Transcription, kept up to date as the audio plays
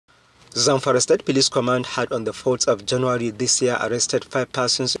Zamfara State Police Command had on the 4th of January this year arrested 5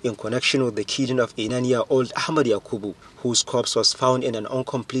 persons in connection with the killing of a 9-year-old Ahmad Yakubu, whose corpse was found in an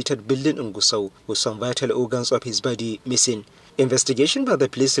uncompleted building in Gusau with some vital organs of his body missing. Investigation by the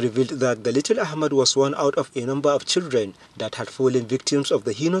police revealed that the little Ahmad was one out of a number of children that had fallen victims of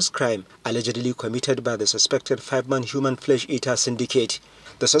the heinous crime allegedly committed by the suspected 5-man human flesh-eater syndicate.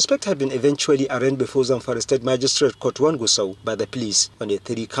 The suspect had been eventually arraigned before Zamfara State Magistrate Court 1 Gusau by the police on a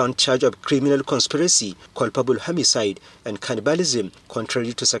 3-count charge of criminal conspiracy, culpable homicide, and cannibalism,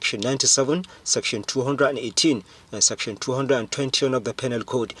 contrary to Section 97, Section 218, and Section 221 of the Penal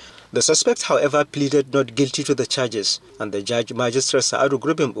Code. The suspect, however, pleaded not guilty to the charges, and the judge, Magistrate Saadu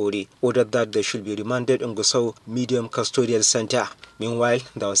Grubem-Ori, ordered that they should be remanded in Gusau Medium Custodial Center. Meanwhile,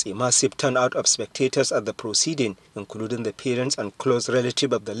 there was a massive turnout of spectators at the proceeding, including the parents and close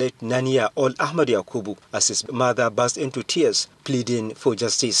relative of the late 9-year-old Ahmad Yakubu, as his mother burst into tears, pleading for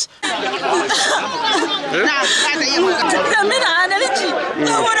justice.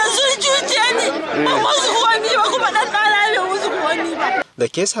 The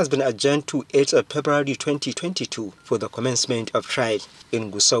case has been adjourned to 8th of February 2022 for the commencement of trial.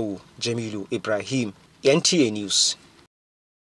 In Gusau, Jamilu Ibrahim, NTA News.